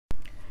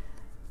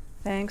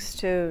Thanks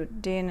to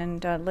Dean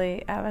and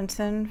Dudley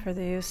Evanson for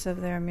the use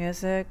of their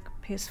music,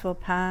 Peaceful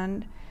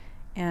Pond,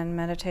 and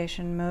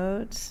meditation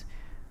moods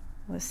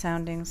with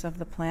soundings of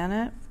the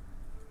planet.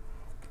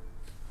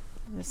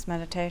 This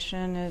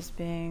meditation is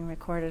being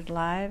recorded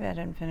live at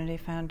Infinity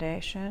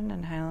Foundation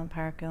in Highland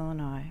Park,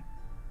 Illinois.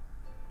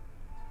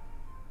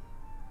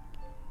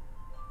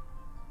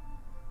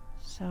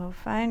 So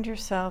find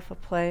yourself a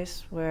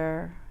place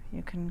where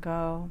you can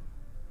go,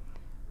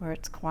 where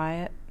it's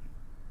quiet,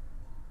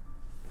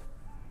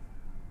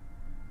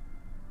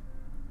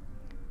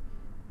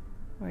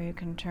 where you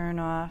can turn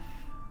off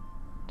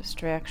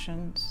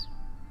distractions.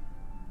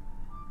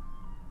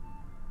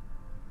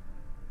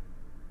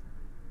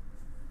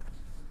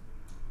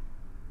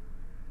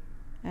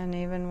 And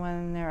even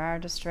when there are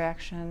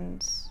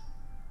distractions,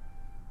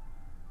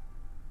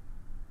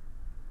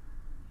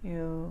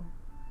 you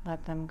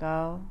let them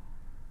go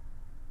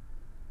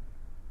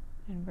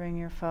and bring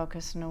your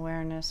focus and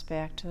awareness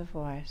back to the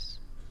voice.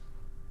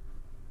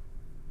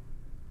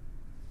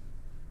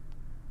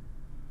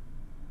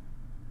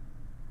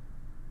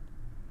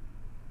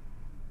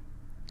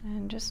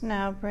 And just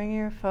now bring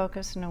your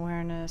focus and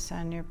awareness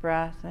on your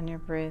breath and your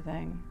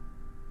breathing.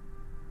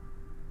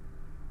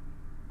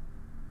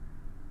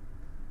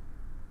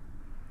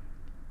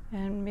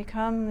 And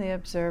become the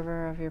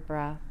observer of your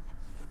breath,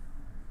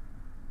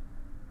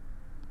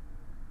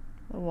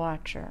 the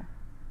watcher.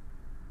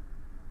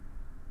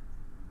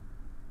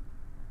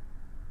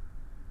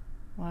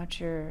 Watch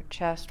your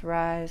chest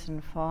rise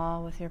and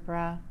fall with your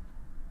breath.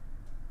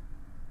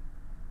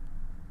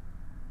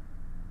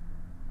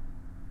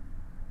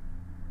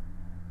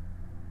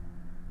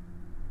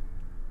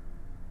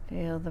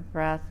 Feel the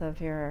breath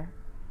of your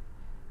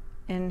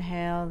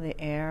inhale, the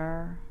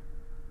air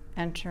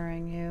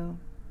entering you.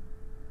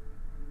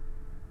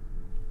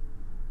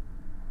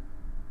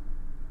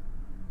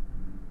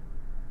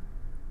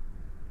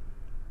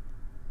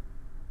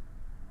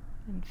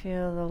 And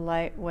feel the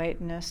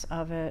lightweightness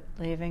of it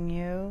leaving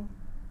you.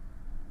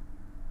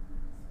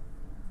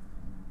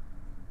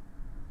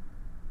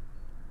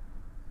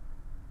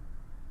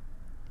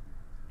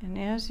 And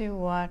as you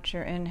watch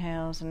your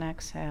inhales and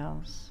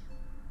exhales,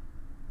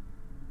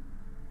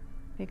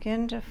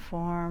 begin to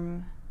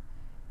form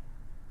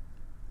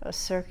a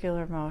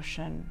circular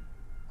motion,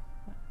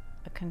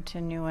 a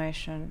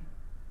continuation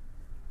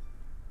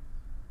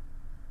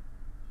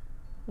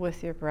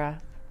with your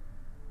breath.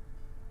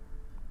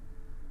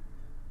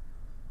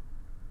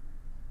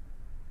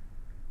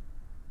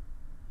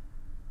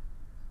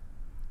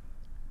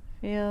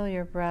 Feel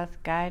your breath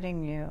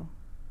guiding you,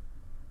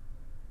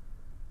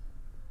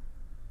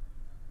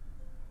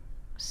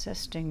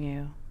 assisting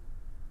you,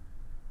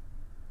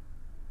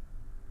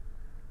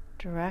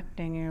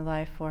 directing your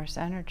life force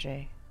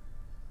energy.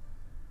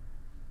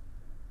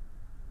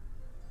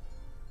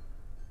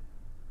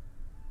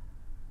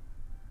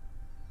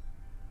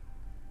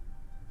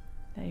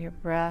 That your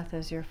breath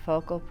is your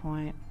focal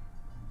point.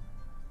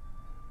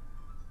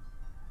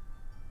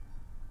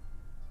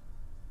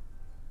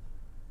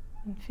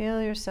 And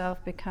feel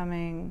yourself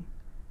becoming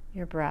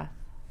your breath.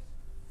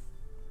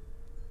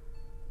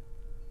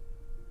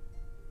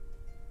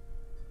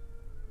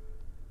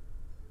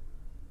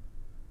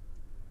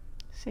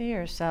 See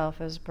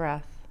yourself as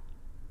breath,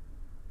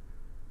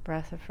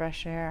 breath of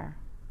fresh air,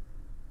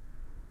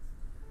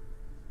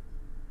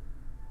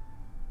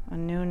 a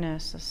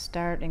newness, a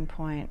starting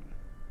point.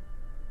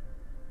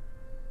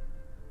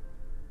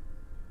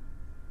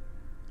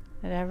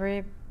 At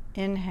every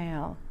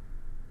inhale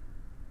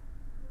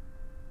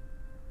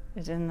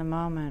is in the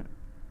moment,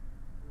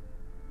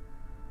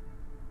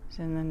 is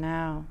in the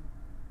now.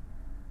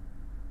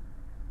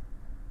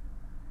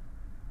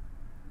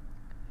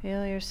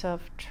 Feel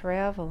yourself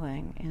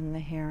traveling in the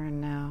here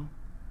and now.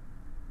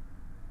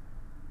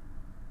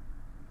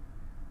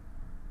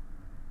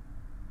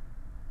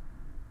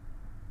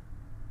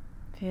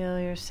 Feel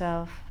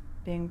yourself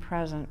being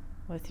present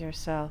with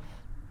yourself,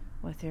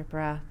 with your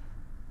breath,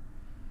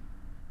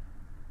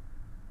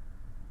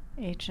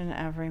 each and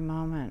every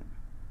moment.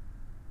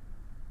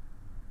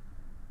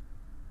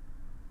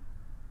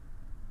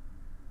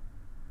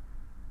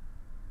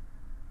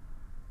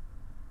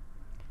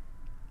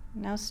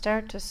 Now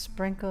start to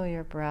sprinkle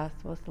your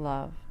breath with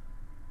love.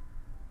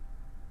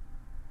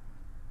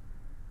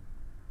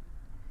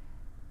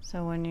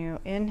 So when you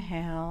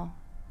inhale,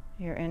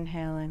 you're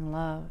inhaling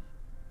love.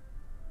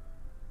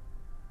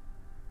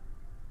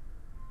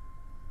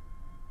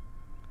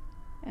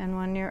 And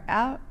when you're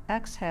out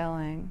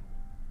exhaling,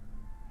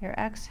 you're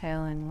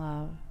exhaling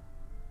love.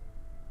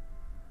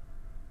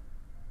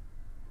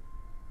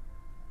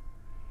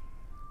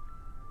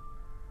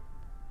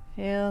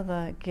 Feel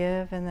the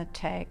give and the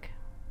take.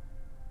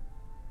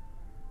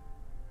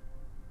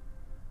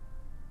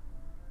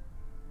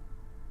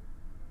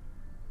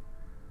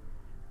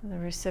 The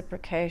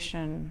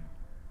reciprocation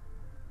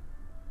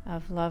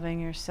of loving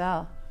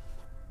yourself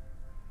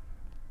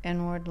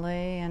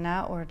inwardly and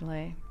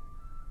outwardly.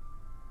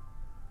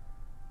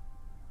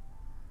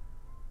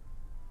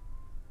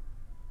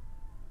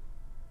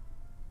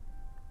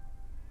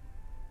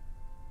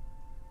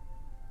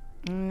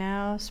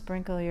 Now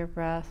sprinkle your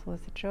breath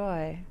with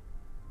joy.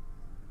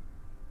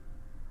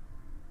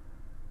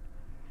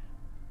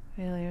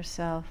 Feel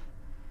yourself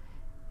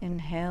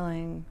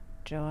inhaling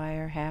joy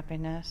or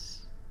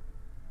happiness,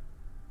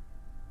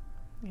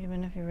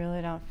 even if you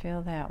really don't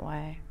feel that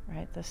way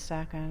right this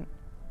second.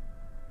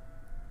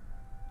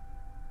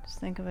 Just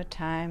think of a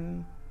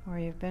time where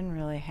you've been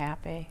really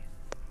happy,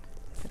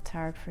 if it's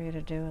hard for you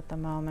to do at the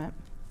moment,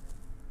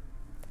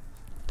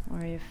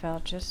 where you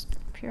felt just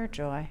pure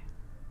joy.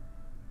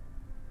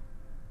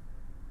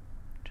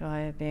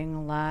 Joy of being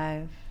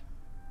alive,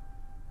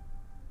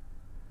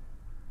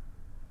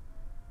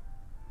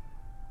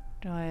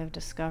 joy of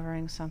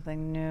discovering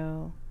something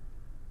new,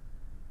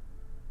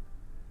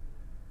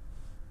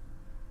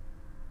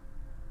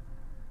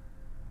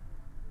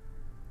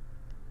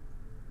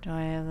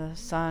 joy of the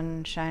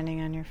sun shining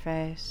on your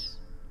face.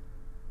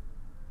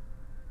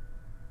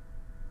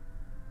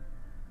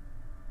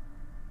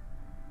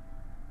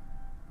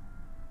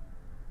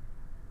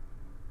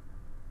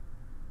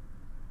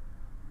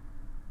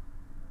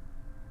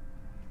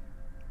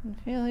 And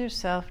feel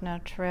yourself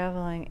now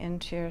traveling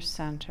into your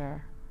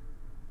center,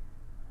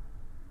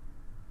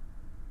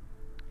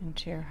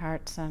 into your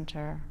heart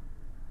center,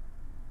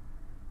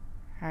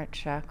 heart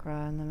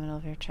chakra in the middle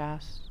of your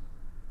chest,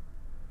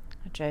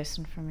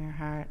 adjacent from your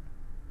heart.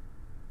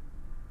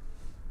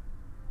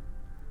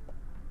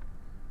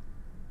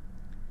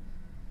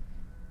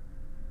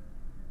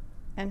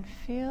 And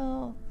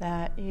feel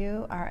that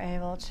you are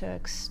able to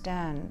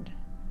extend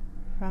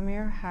from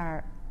your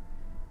heart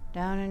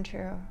down into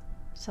your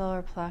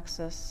solar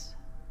plexus,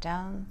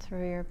 down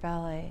through your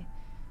belly,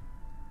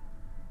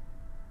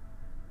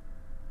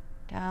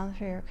 down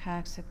through your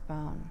coccyx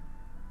bone,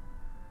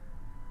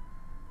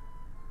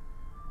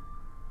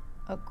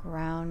 a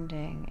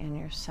grounding in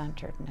your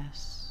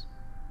centeredness.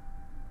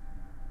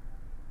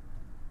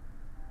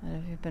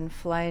 And if you've been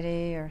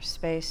flighty or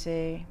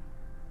spacey,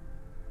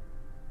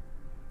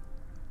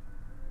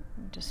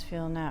 just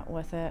feel not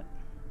with it.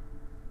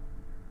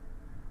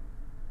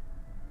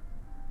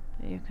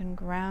 But you can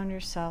ground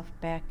yourself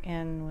back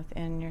in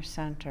within your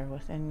center,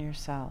 within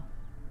yourself.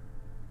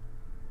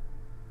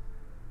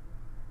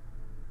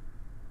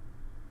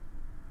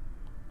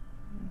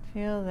 And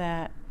feel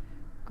that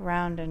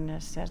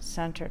groundedness, that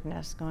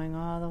centeredness going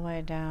all the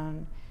way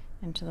down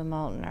into the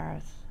molten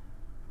earth.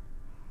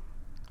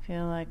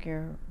 Feel like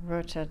you're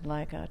rooted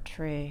like a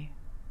tree,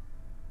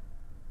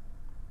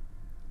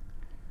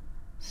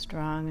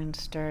 strong and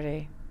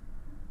sturdy.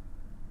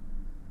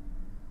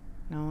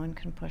 No one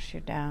can push you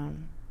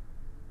down.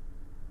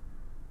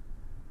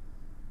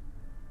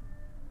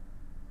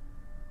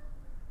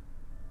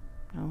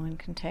 No one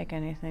can take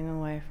anything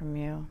away from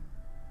you.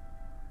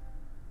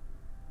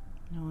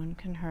 No one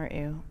can hurt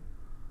you.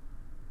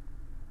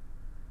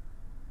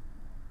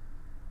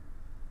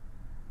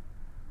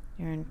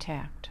 You're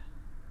intact.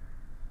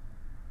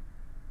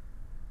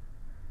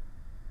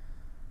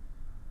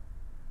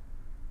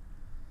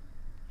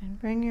 And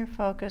bring your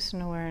focus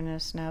and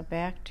awareness now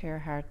back to your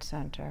heart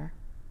center.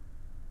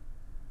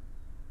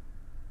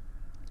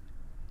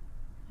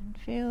 And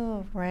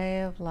feel a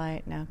ray of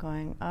light now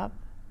going up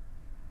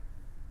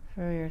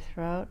through your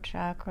throat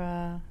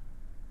chakra,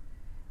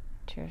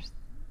 to your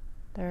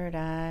third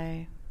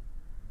eye,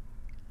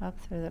 up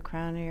through the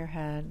crown of your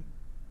head,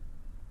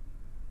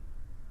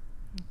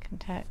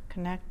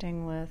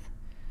 connecting with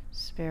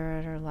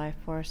spirit or life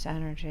force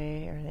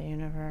energy or the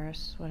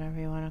universe, whatever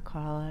you want to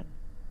call it,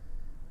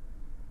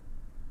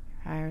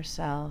 your higher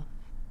self.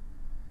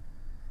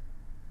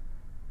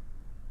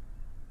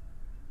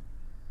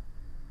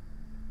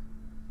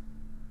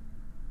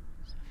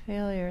 So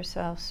feel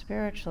yourself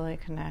spiritually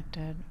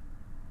connected,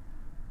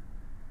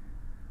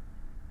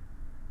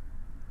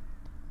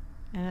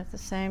 and at the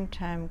same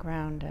time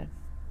grounded.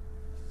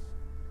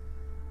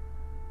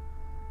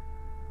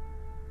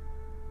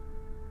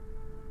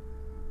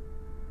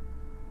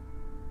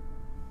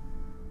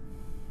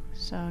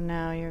 So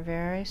now you're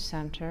very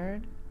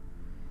centered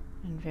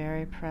and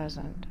very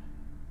present.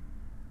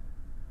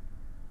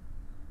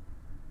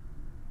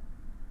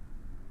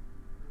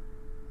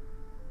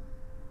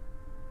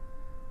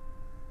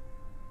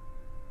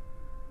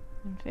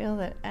 And feel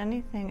that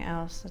anything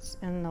else that's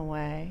in the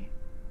way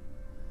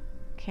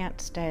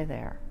can't stay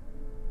there,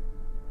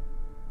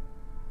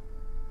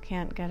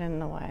 can't get in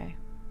the way.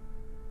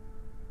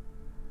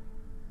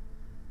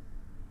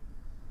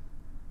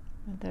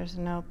 But there's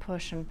no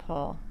push and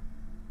pull.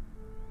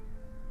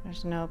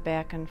 There's no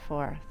back and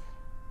forth.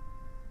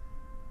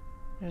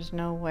 There's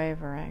no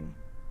wavering.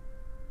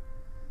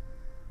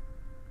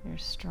 You're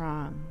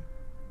strong,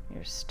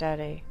 you're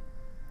steady,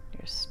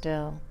 you're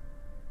still.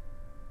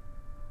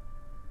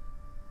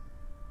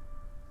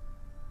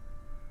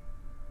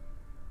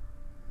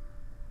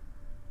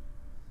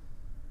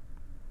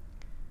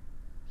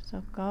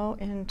 So go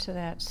into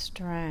that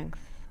strength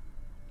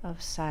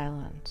of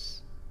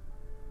silence.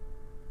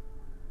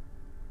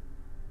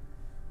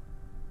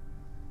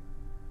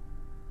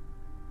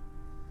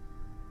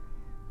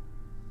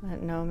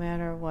 That no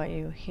matter what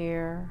you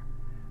hear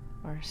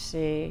or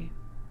see,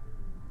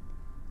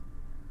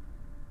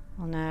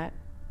 will not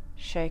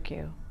shake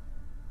you,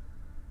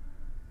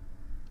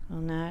 will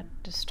not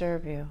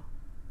disturb you.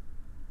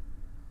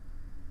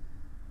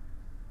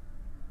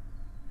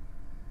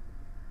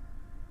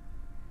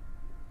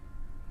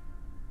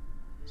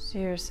 See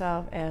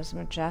yourself as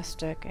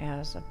majestic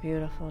as a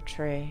beautiful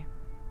tree,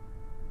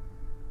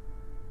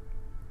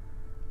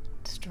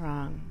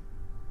 strong,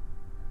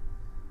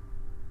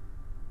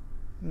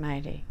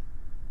 mighty.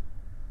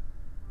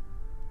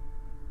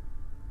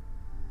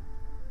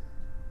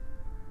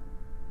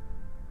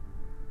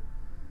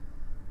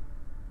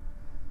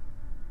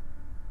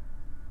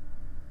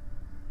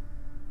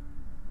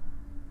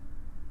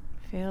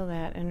 Feel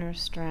that inner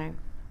strength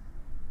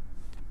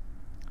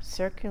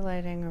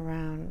circulating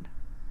around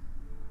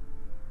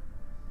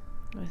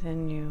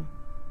within you.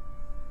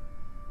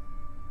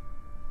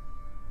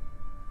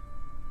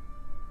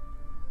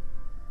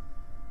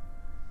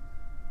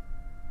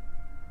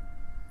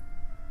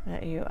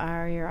 That you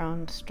are your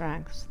own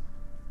strength.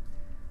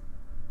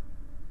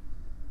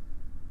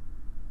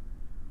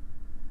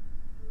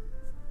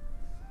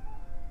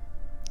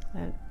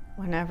 That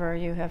whenever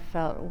you have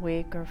felt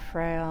weak or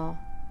frail,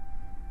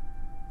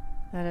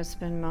 that it's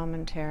been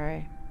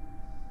momentary,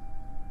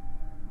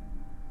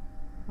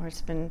 or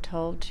it's been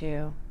told to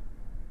you,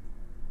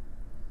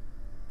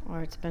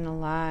 or it's been a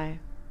lie.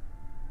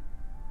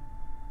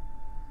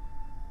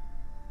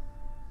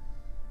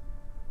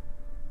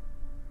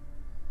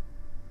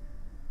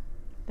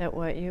 That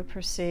what you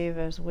perceive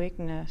as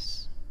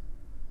weakness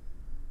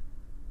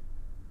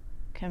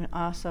can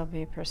also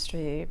be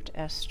perceived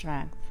as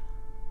strength.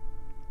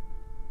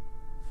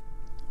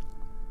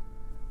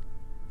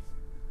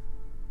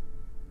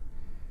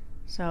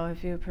 So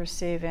if you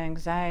perceive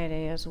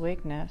anxiety as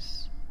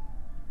weakness,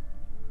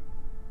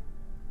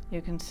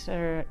 you can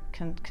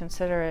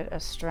consider it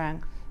as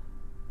strength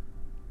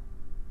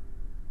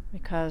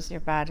because your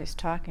body's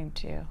talking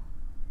to you.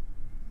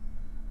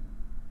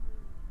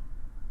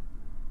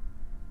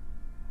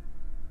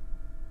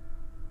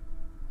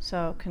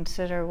 So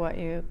consider what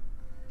you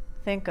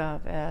think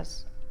of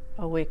as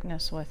a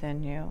weakness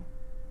within you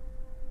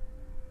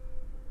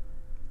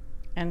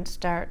and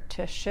start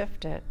to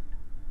shift it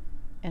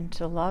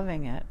into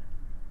loving it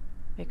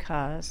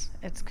because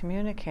it's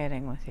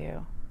communicating with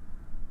you.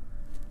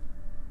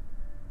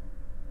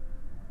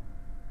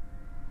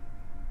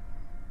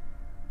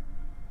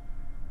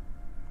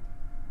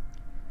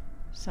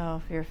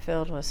 So if you're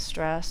filled with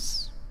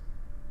stress,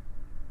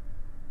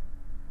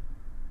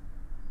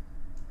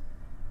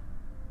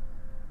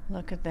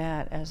 look at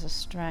that as a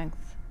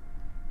strength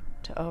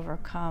to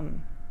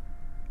overcome,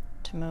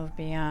 to move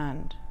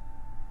beyond,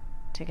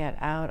 to get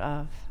out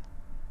of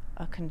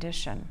a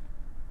condition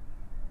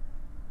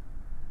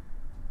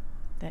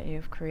that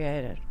you've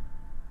created,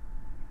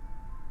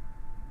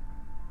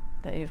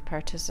 that you've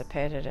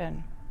participated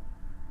in,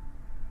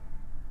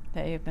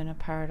 that you've been a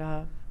part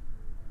of.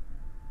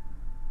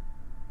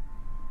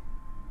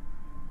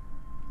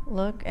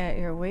 Look at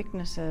your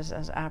weaknesses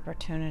as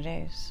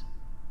opportunities.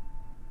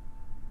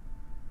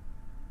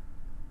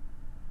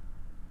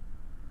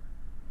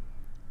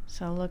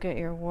 So look at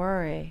your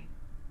worry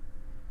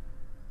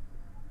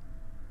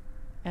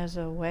as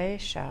a way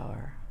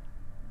shower.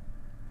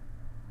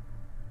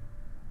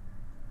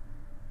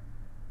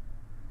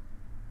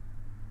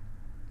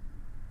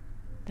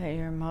 That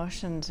your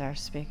emotions are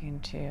speaking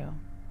to you.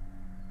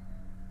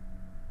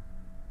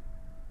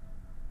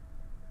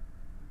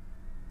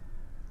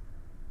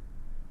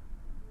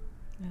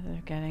 That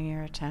they're getting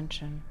your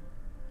attention.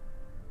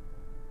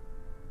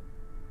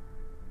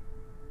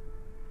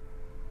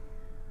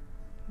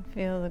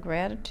 Feel the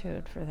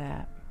gratitude for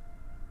that,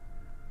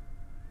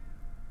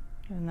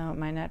 even though it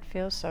might not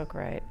feel so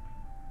great,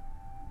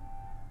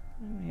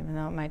 even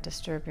though it might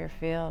disturb your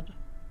field.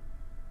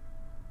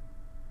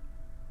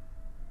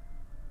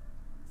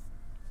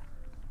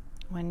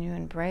 When you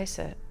embrace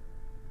it,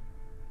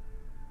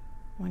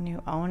 when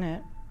you own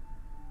it,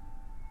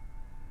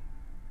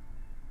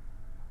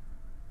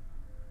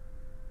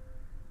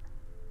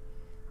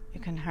 you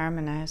can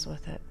harmonize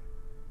with it.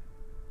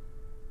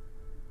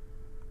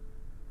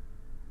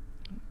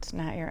 It's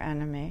not your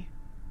enemy.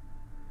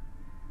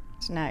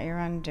 It's not your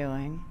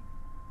undoing.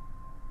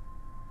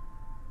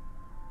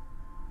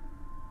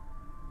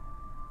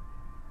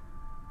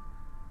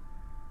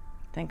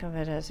 Think of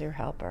it as your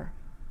helper.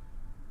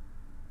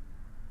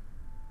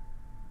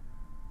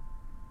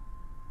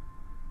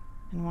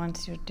 And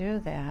once you do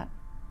that,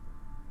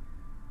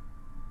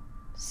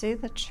 see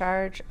the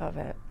charge of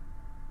it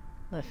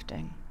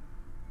lifting.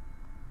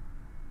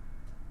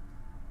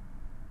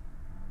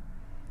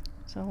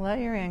 So let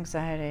your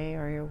anxiety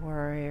or your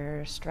worry or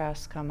your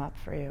stress come up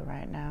for you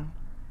right now.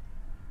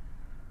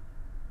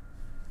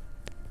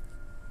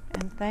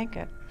 And thank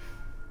it.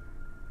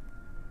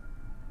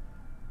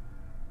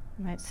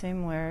 It might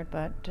seem weird,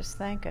 but just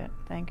thank it.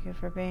 Thank you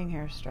for being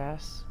here,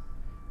 stress.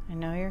 I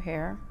know you're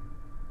here.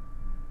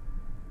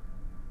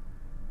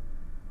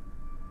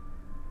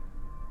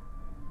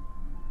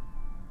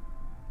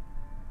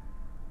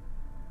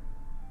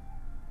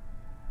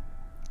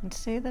 And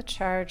see the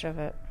charge of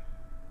it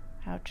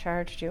how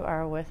charged you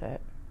are with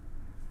it.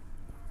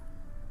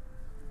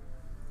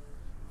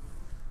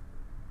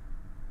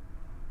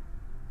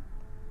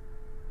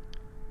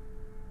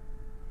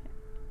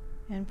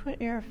 And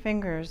put your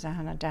fingers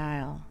on a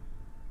dial.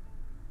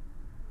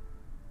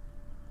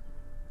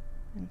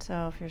 And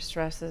so if your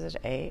stress is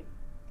at 8,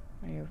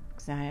 or your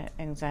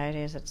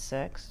anxiety is at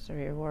 6, or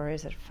your worry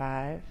is at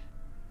 5,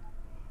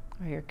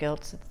 or your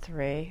guilt's at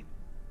 3,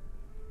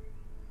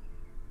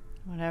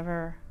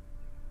 whatever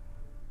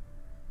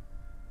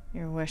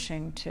you're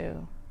wishing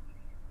to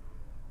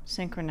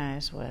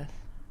synchronize with,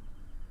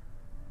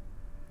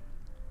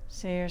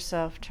 see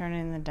yourself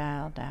turning the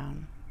dial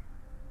down.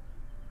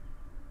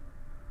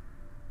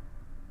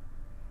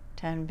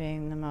 10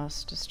 being the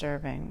most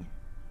disturbing.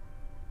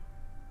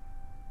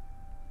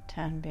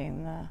 10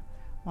 being the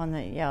one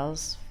that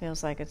yells,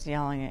 feels like it's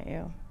yelling at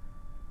you.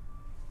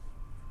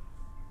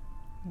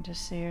 And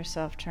just see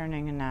yourself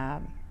turning a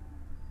knob.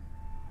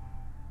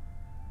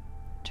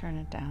 Turn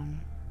it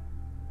down.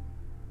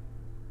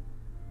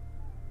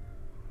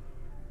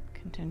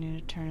 Continue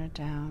to turn it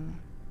down.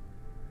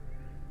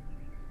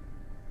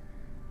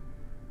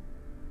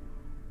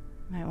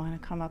 Might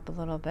want to come up a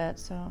little bit,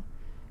 so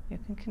you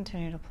can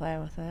continue to play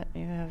with it.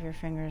 You have your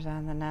fingers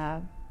on the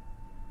knob.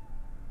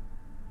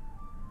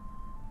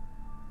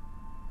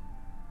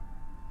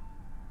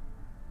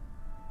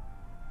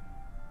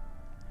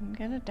 And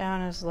get it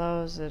down as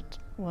low as it's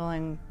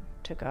willing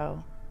to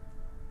go.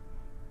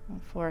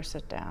 And force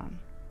it down.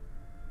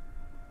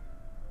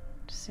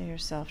 See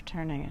yourself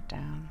turning it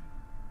down.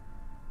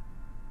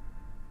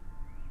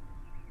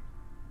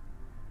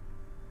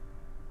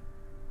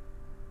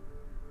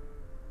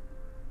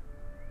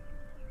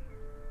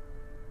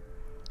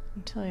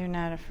 Until you're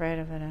not afraid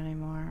of it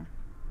anymore.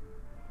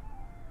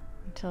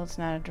 Until it's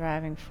not a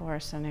driving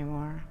force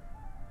anymore.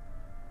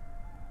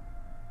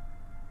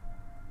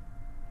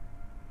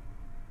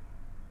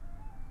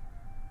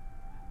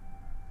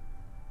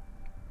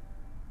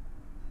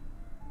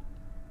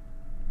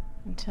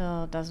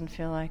 Until it doesn't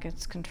feel like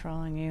it's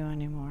controlling you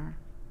anymore.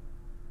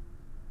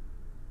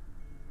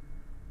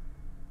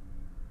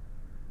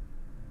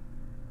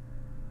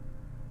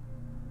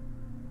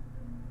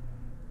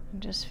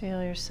 And just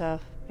feel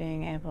yourself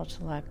being able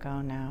to let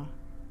go now.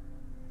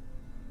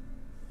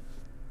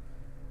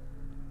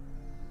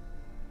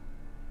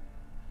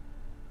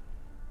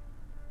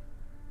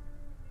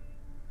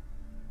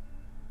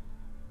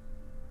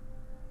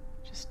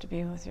 Just to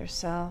be with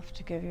yourself,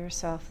 to give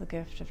yourself the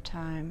gift of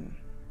time.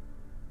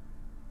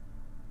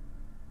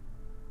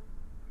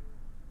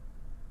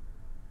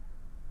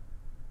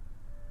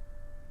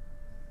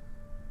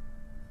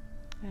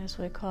 As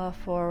we call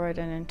forward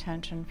an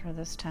intention for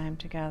this time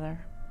together,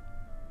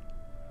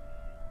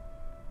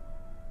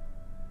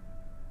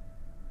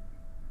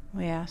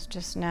 we ask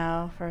just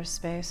now for a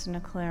space and a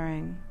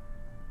clearing,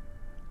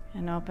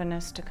 an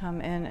openness to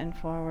come in and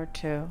forward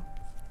to.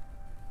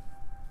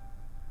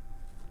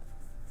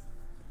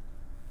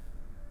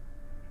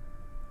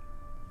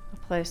 A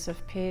place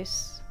of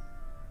peace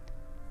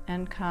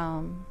and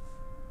calm,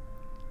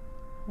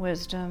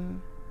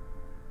 wisdom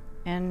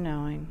and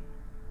knowing.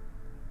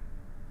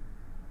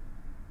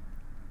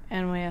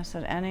 And we ask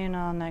that any and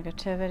all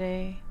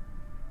negativity,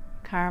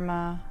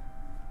 karma,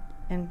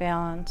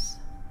 imbalance,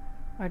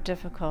 or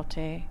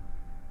difficulty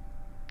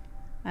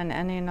on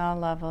any and all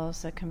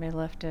levels that can be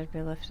lifted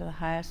to the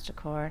highest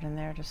accord, and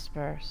they're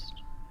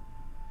dispersed.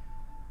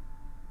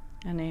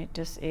 Any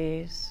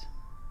dis-ease,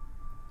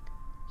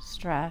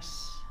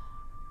 stress,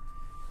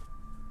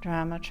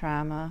 drama,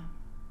 trauma,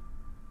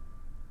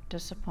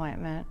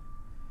 disappointment,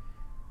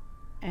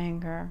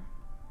 anger,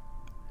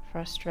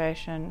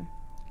 frustration,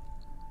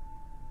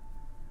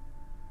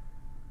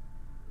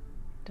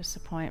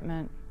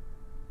 disappointment,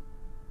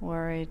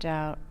 worry,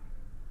 doubt,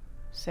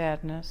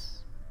 sadness,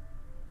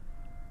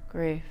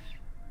 grief,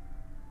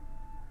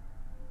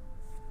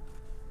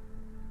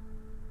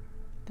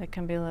 that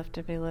can be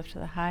lifted to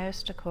the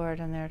highest accord,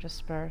 and they're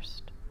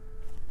dispersed.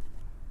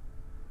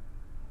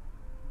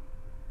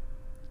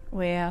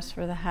 We ask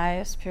for the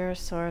highest,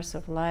 purest source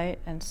of light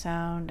and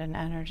sound and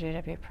energy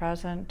to be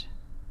present.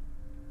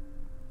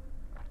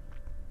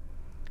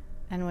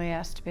 And we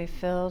ask to be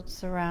filled,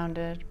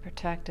 surrounded,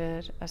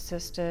 protected,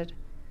 assisted,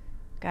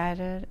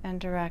 guided, and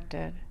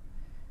directed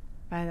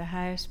by the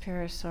highest,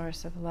 purest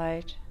source of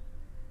light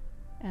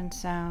and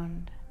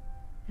sound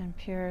and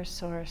pure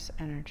source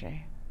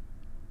energy.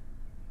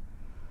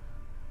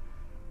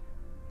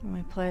 And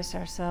we place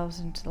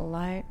ourselves into the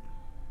light,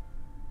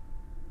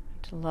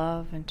 into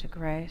love, into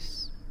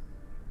grace,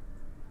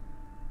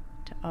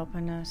 to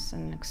openness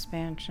and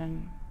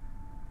expansion,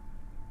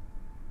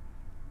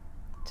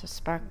 to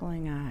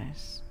sparkling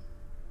eyes.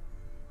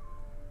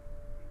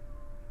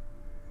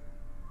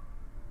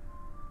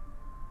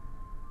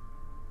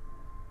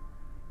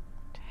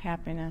 To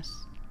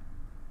happiness.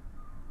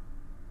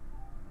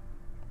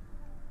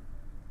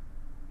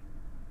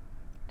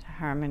 To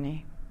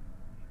harmony.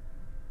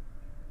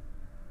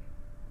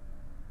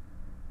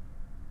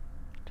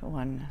 To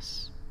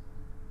oneness.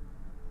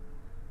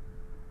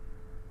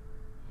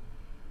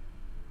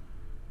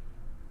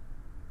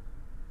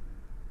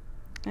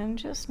 And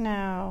just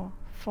now,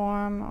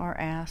 form or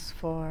ask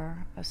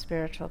for a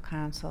spiritual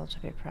council to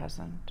be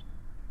present.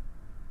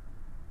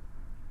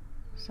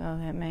 So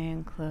that may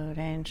include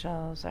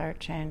angels,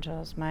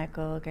 archangels,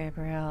 Michael,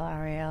 Gabriel,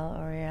 Ariel,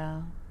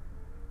 Uriel,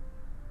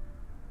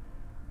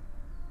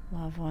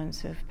 loved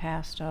ones who've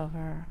passed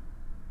over,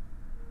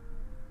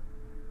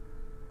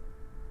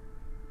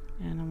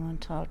 animal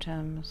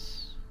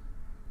totems,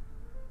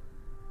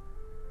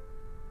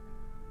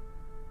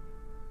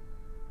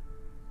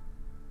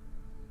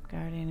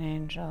 guardian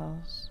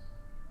angels,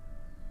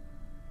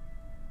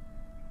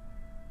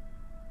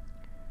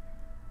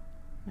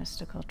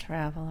 mystical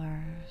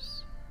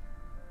travelers,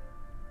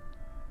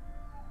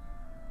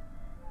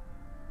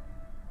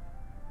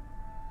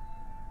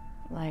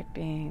 light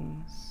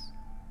beings,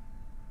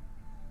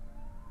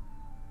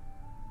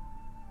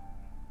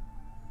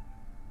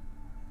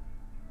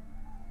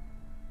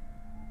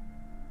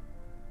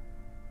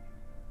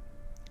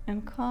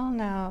 and call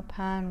now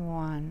upon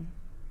one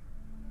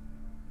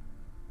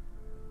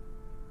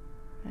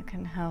that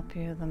can help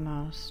you the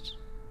most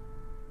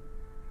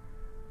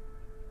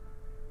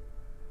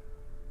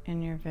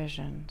in your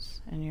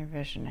visions, in your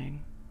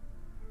visioning.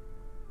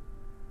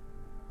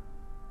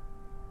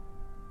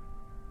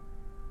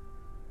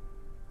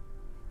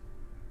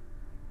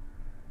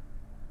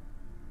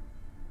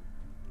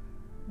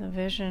 The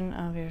vision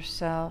of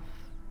yourself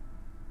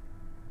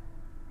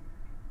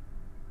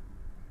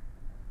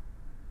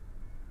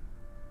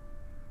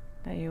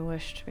that you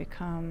wish to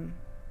become.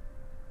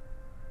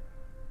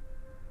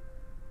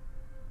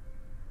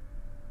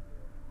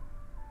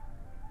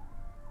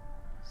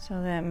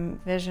 So that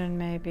vision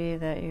may be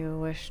that you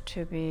wish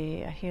to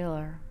be a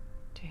healer,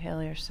 to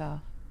heal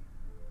yourself.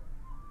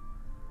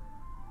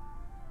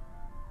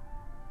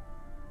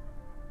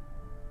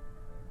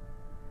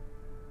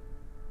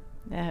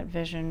 That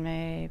vision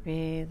may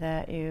be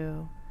that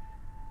you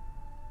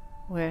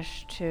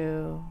wish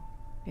to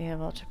be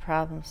able to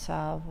problem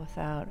solve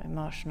without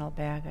emotional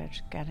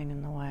baggage getting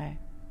in the way.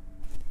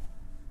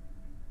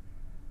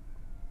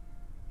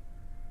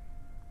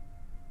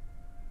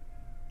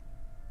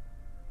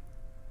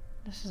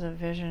 This is a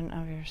vision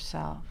of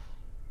yourself.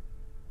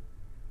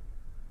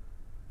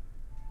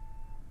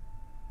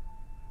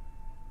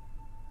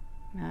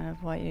 Not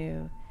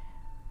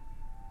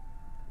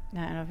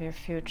of your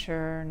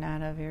future,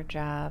 not of your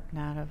job,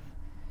 not of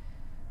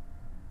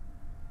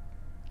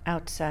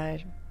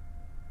outside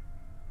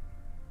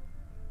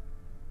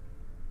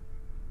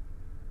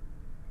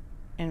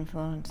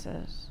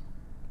influences,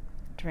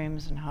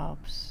 dreams and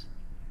hopes.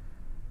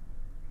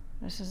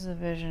 This is a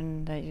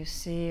vision that you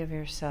see of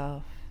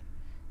yourself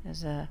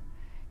as a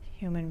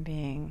human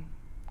being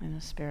in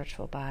a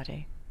spiritual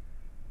body.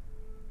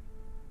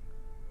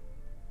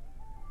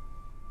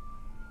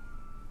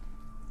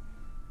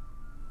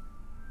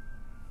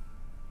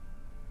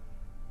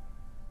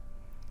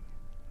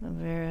 The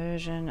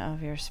vision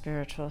of your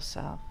spiritual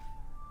self.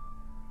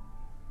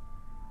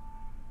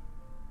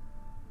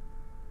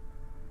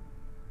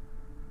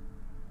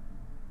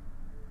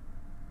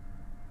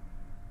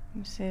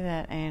 You see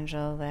that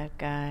angel, that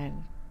guide,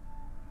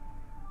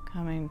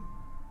 coming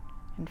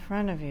in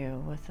front of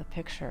you with a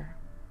picture.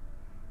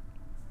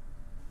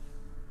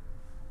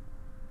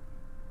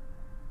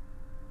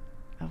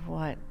 Of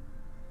what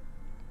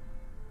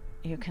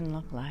you can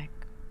look like.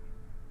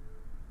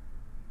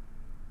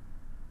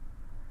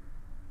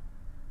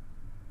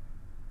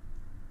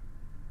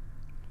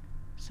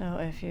 So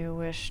if you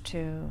wish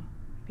to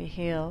be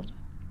healed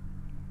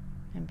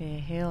and be a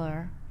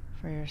healer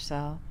for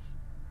yourself,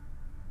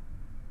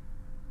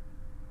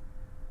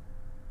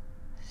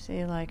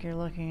 see like you're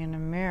looking in a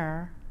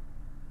mirror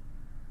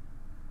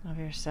of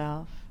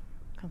yourself,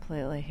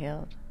 completely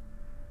healed,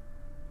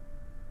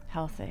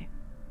 healthy,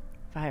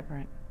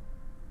 vibrant.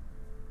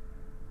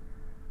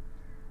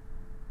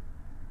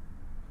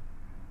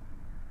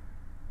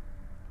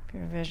 If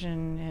your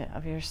vision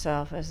of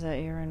yourself is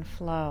that you're in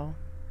flow,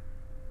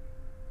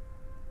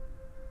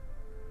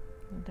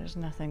 there's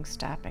nothing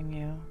stopping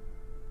you.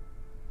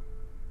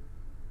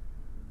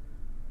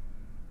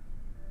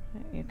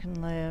 You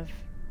can live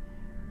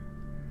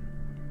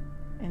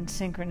in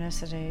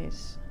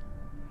synchronicities,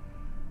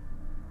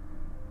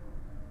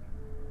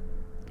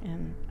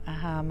 in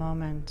aha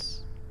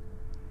moments,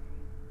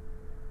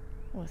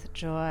 with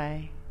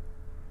joy.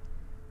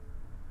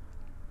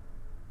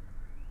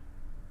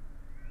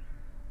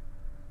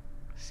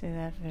 See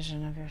that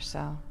vision of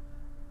yourself.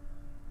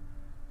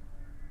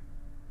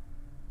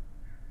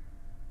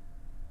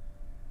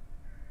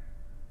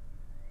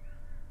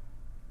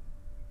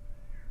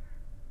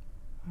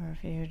 Or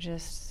if you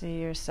just see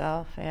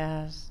yourself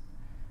as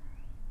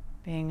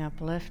being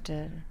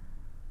uplifted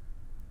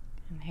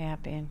and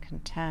happy and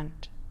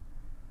content,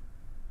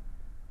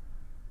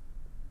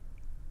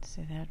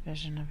 see that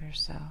vision of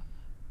yourself.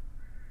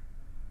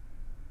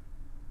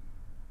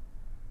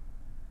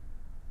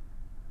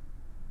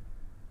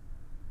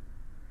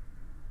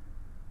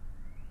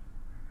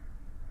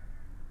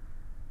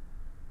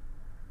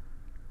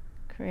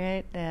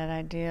 Create that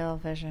ideal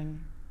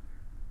vision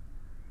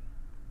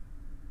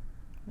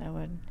that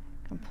would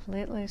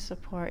completely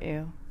support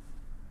you,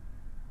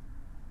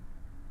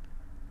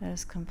 that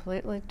is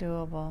completely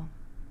doable.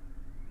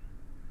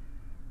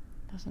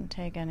 Doesn't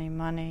take any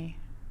money,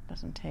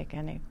 doesn't take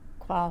any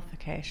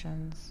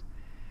qualifications,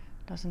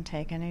 doesn't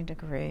take any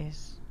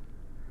degrees.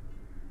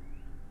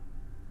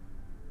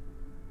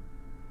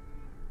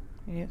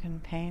 You can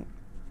paint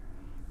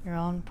your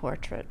own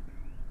portrait.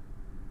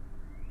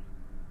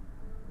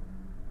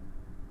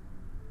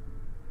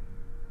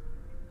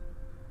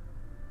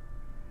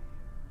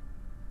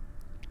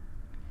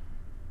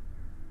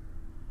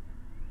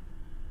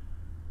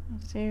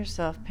 See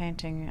yourself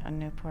painting a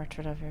new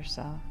portrait of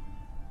yourself.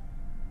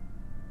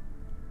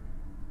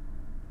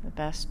 The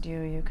best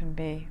you can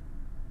be.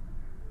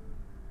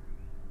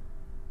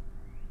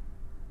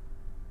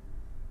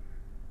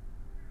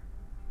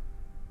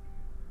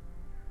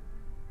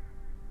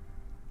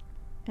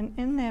 And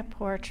in that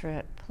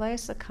portrait,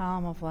 place a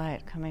column of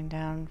light coming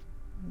down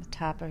from the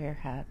top of your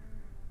head,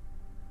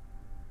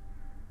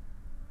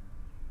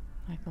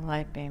 like a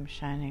light beam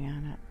shining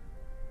on it.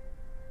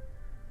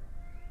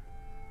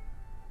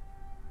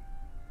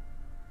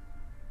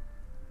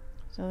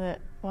 So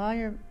that while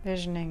you're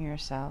visioning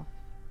yourself,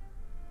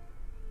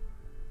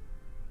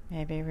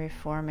 maybe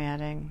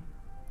reformatting,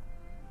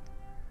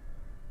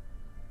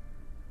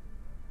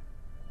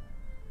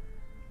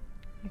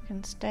 you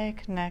can stay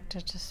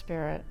connected to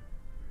spirit.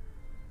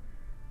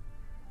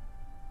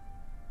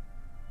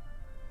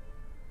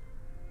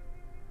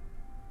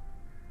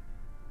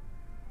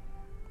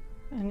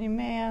 And you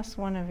may ask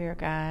one of your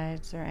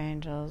guides or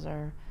angels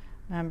or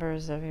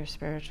members of your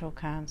spiritual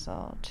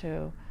council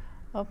to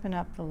open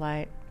up the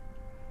light.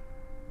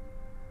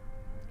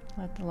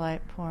 Let the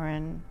light pour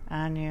in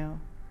on you,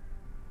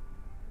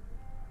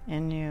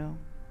 in you.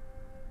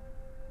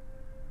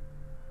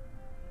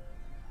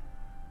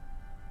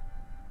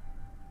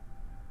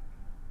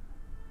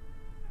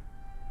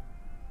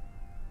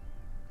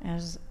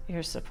 As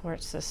your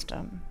support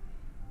system,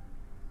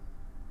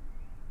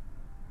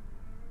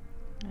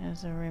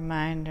 as a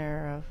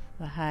reminder of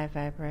the high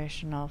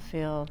vibrational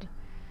field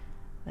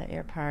that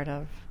you're part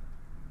of.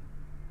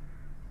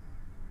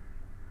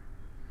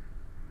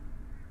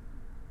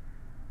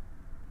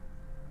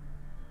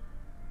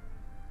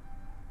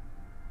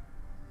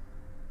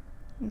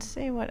 And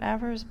see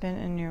whatever's been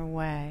in your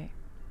way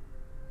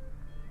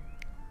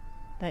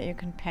that you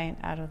can paint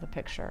out of the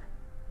picture.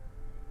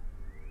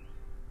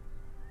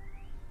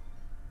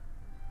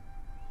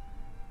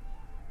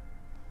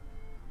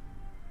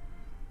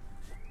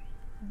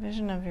 The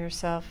vision of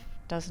yourself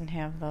doesn't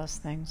have those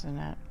things in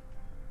it.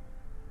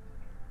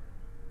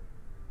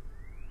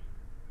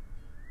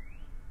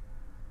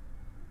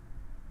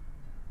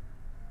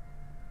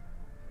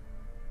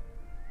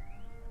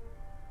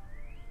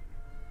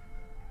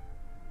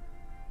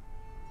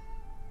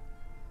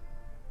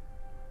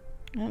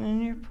 And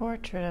in your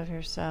portrait of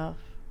yourself,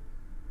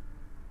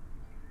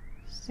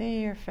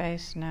 see your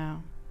face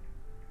now.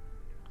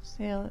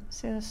 See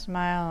the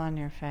smile on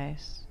your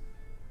face.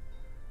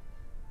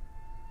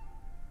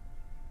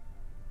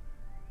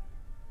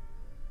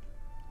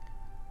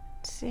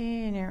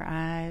 See in your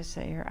eyes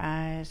that your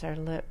eyes are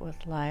lit with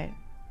light.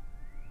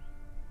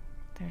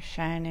 They're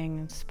shining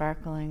and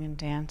sparkling and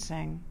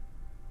dancing.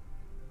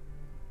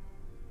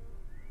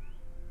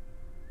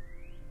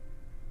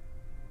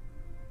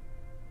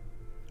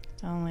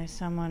 It's only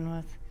someone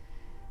with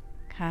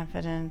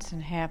confidence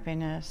and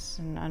happiness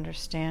and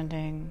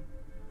understanding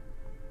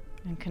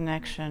and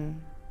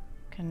connection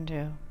can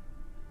do.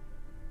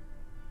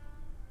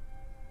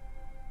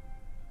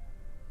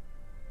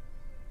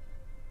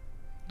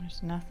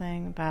 There's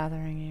nothing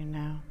bothering you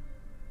now.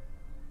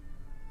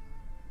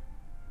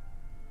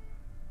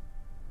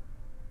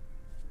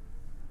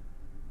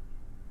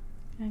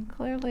 And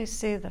clearly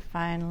see the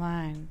fine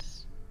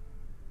lines,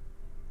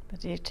 the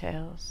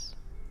details,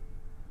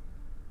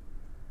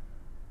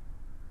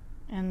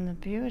 and the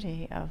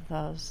beauty of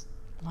those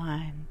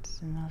lines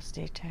and those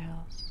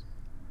details.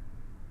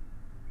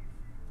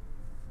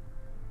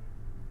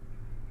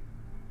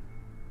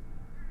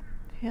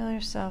 Feel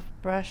yourself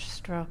brush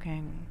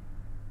stroking.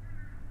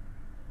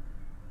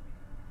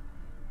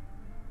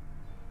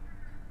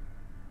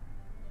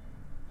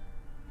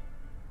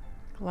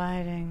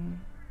 Gliding.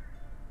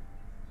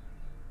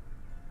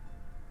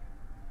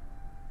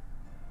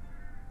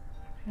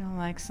 If you don't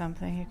like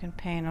something, you can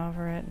paint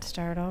over it and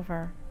start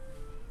over.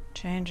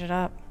 Change it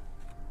up.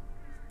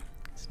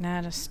 It's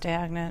not a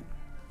stagnant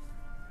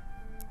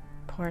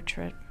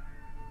portrait.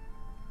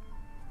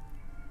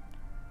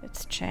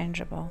 It's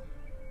changeable.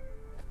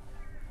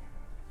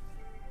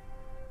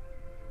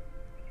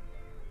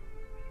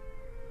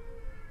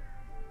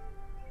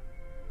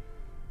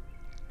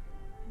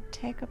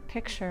 Take a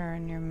picture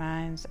in your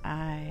mind's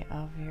eye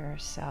of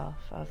yourself,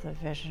 of the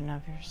vision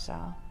of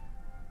yourself,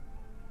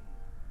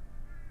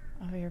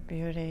 of your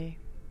beauty,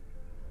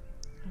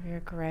 of your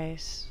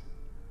grace,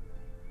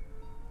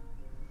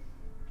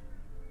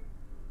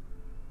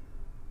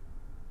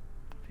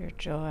 of your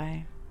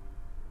joy.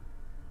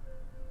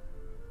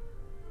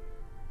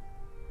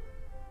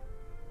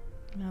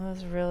 You know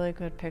those really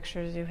good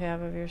pictures you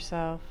have of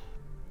yourself?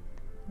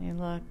 You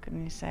look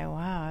and you say,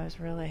 wow, I was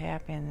really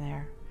happy in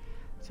there.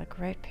 It's a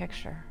great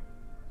picture.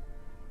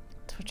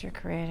 It's what you're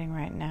creating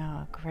right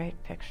now, a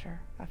great picture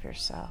of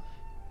yourself.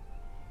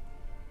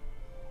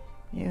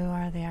 You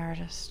are the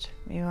artist.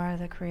 You are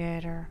the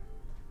creator.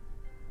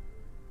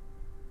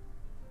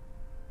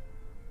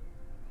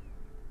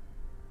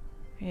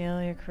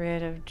 Feel your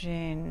creative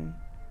gene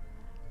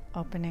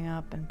opening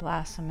up and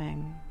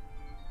blossoming.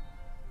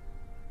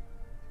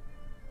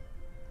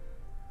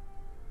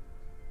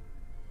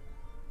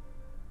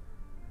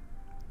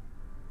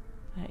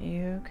 That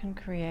you can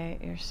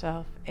create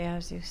yourself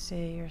as you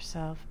see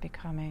yourself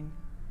becoming,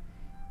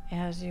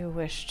 as you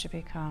wish to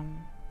become,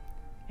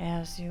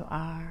 as you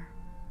are.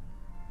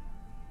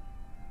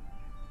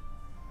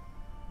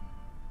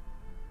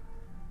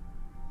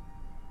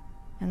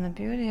 And the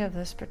beauty of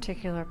this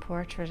particular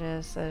portrait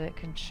is that it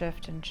can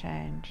shift and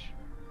change.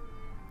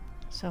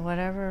 So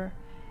whatever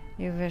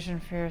you vision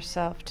for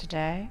yourself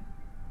today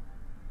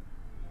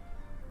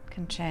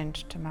can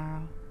change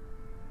tomorrow.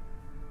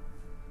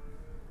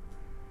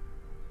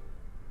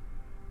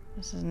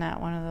 This is not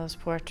one of those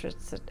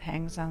portraits that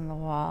hangs on the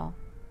wall.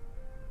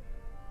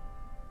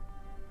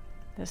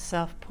 This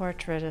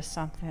self-portrait is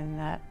something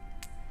that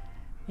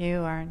you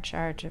are in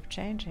charge of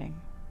changing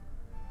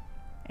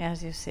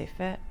as you see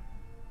fit,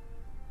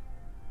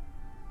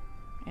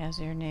 as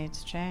your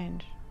needs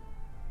change.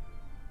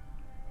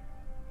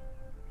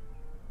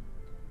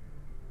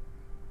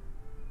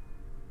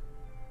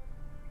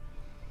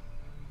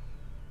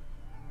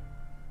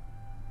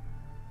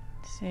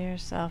 See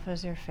yourself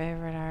as your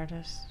favorite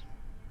artist.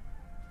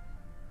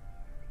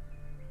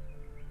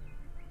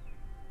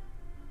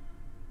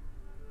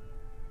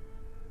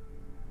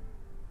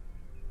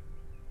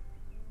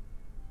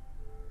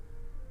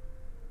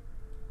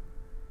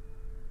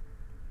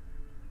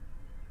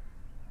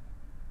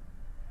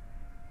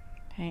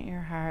 Paint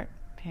your heart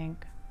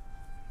pink,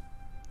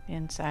 the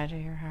inside of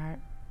your heart.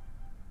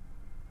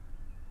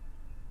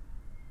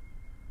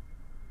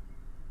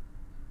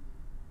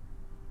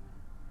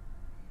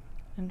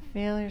 And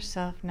feel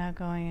yourself now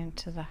going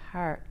into the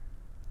heart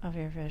of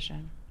your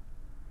vision.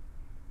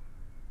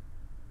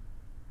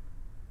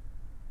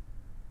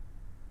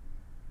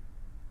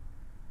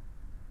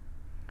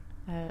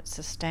 That it's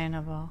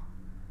sustainable.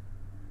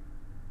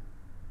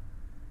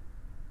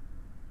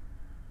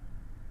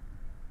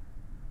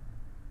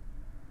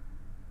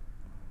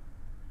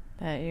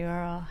 That you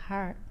are all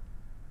heart.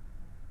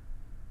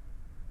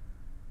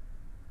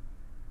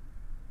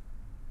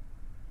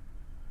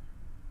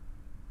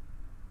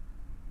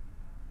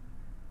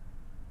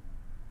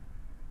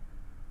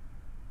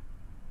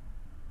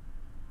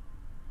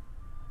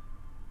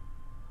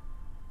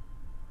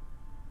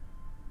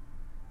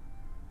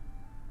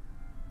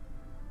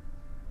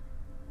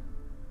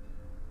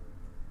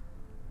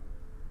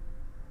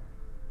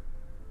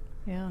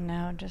 Feel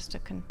now just a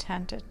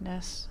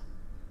contentedness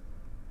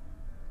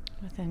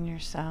within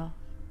yourself.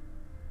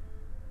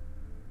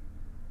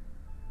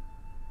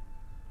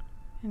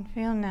 And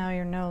feel now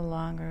you're no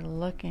longer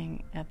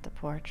looking at the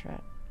portrait,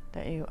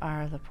 that you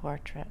are the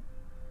portrait,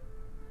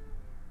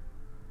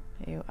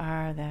 that you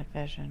are that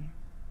vision.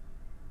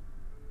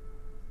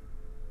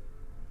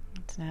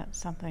 It's not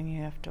something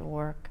you have to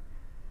work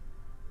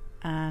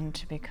on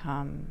to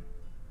become.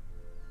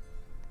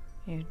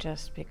 You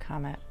just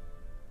become it.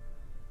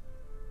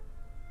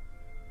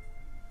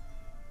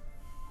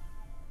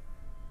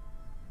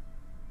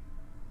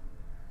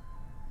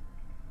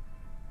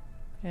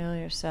 Feel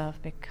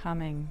yourself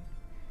becoming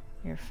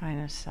your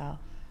finest self.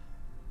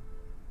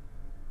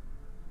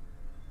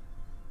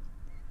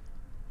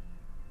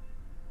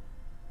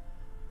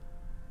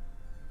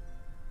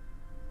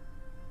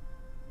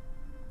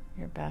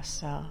 Your best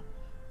self.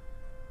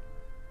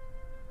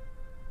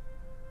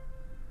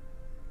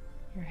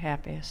 Your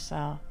happiest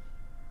self.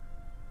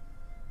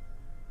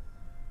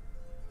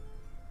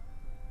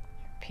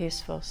 Your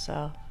peaceful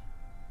self.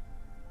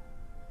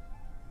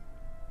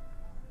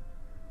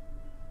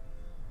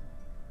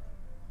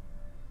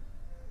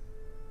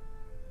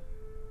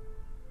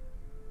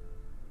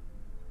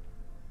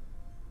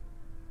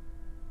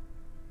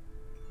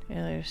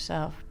 Feel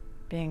yourself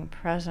being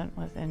present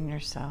within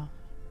yourself.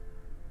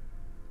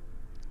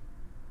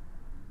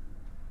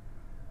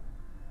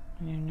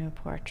 In your new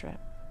portrait.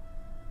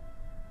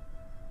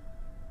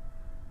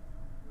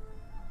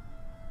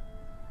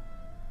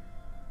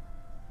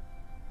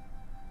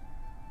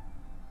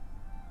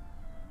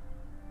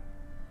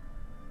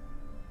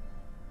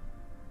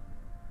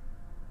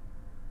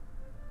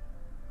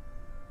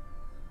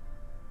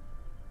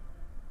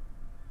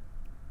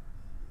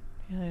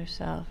 Feel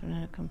yourself in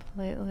a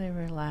completely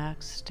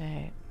relaxed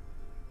state.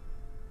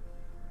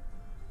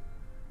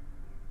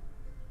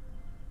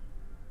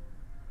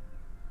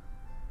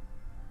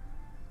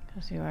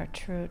 Because you are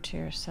true to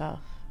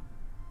yourself.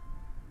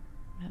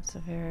 That's a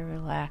very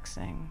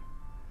relaxing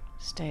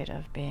state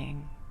of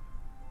being.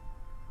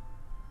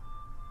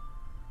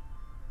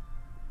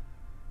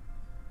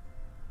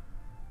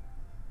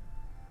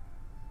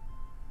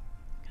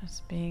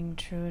 Just being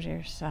true to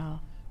yourself.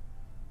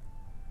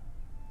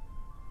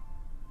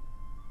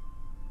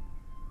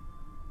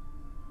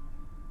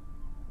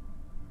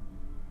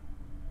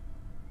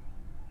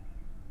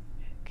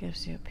 It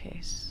gives you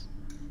peace.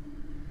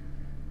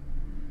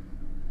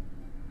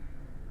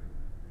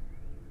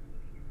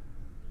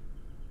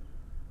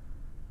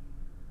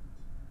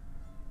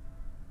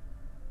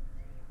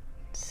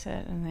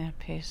 Sit in that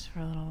peace for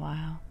a little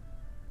while.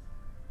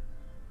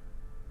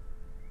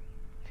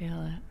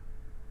 Feel it.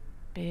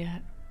 Be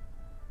it.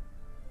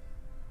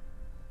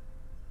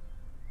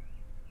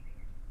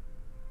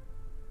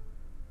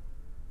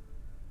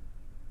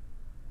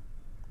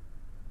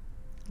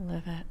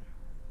 Live it.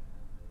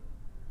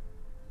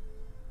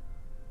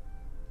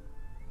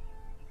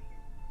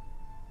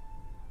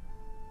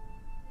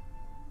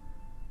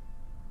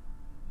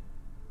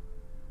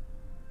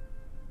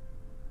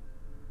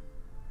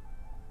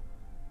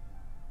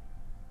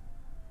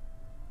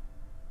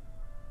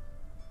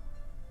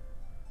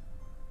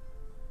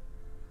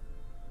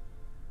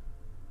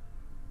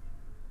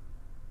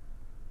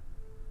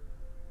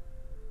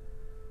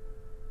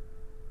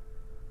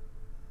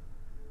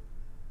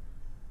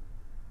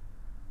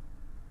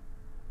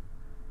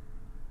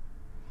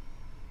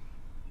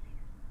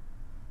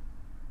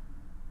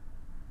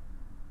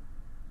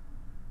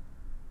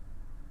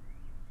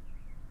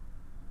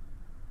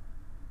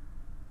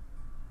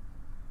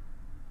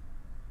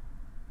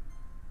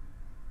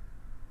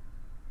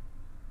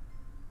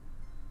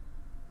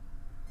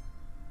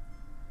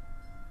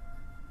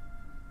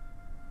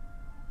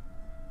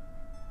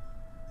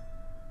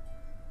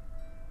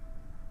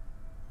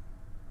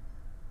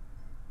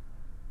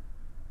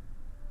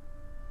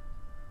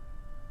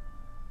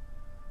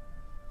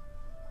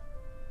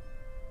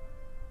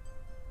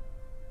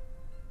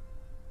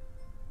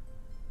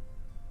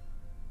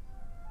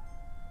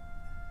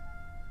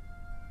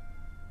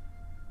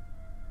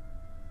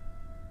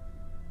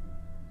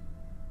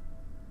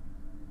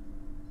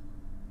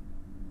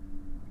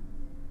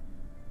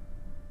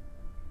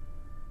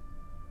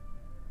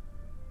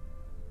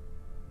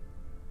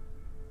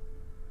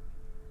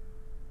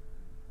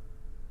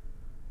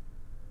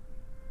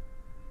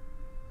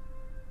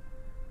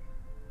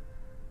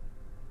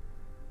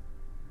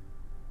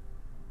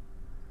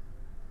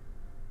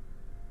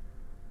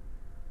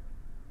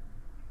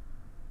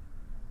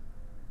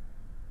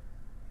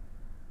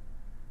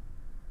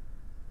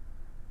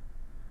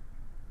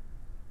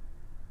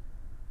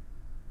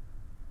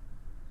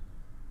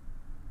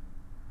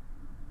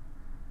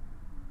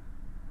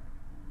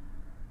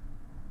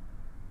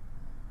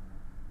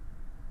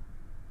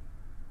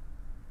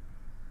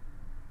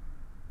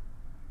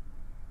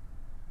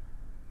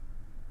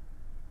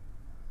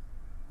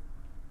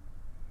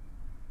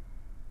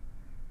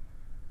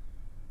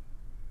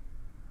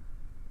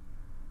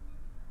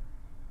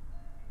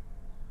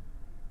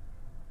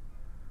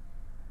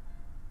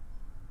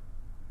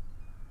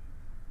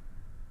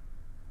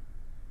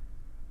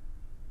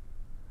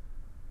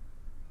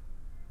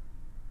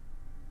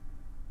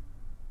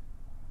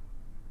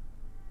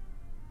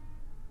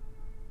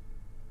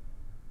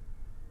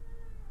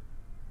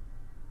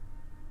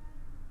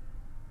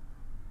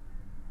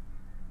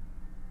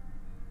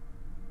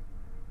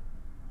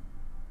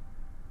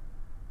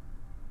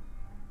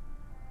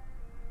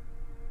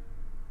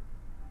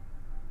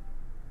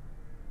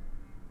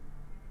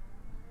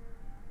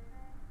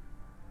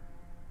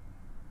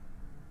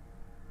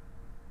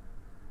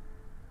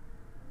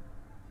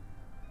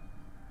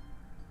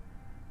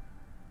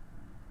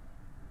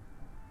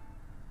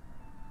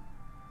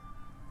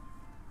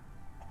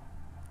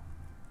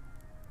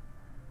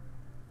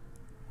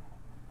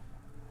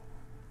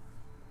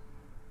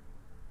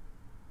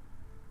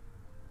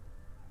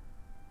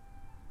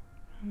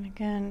 And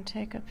again,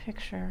 take a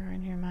picture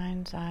in your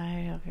mind's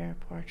eye of your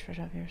portrait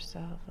of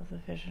yourself, of the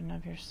vision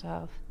of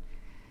yourself.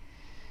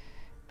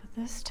 But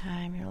this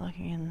time you're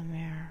looking in the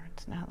mirror,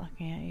 it's not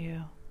looking at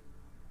you.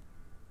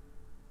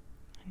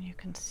 And you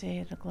can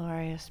see the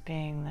glorious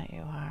being that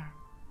you are.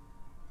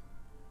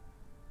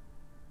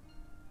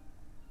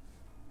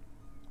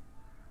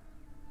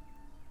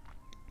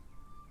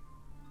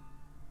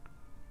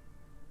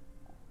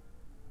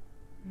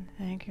 And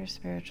thank your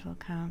spiritual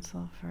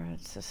council for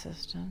its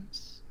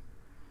assistance.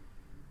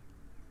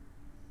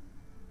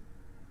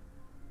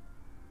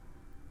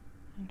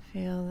 And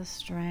feel the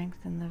strength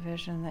in the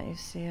vision that you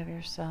see of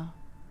yourself.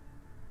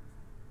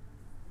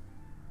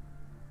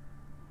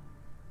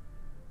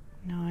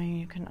 Knowing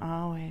you can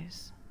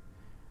always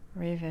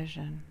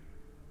revision,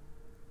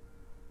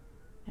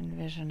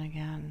 envision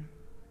again,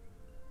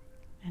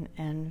 and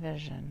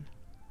envision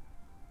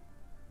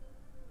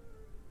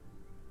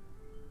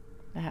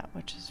that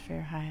which is for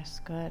your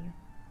highest good,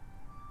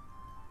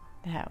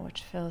 that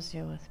which fills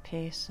you with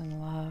peace and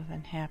love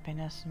and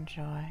happiness and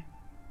joy.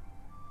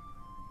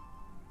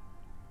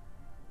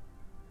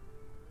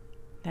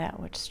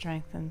 That which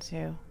strengthens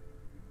you,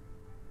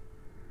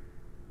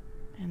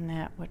 and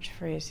that which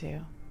frees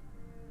you.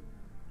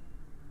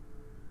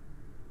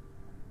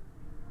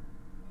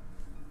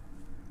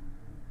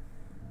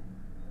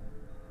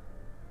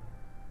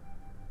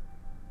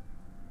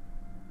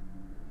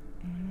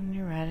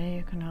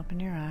 can open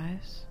your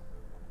eyes.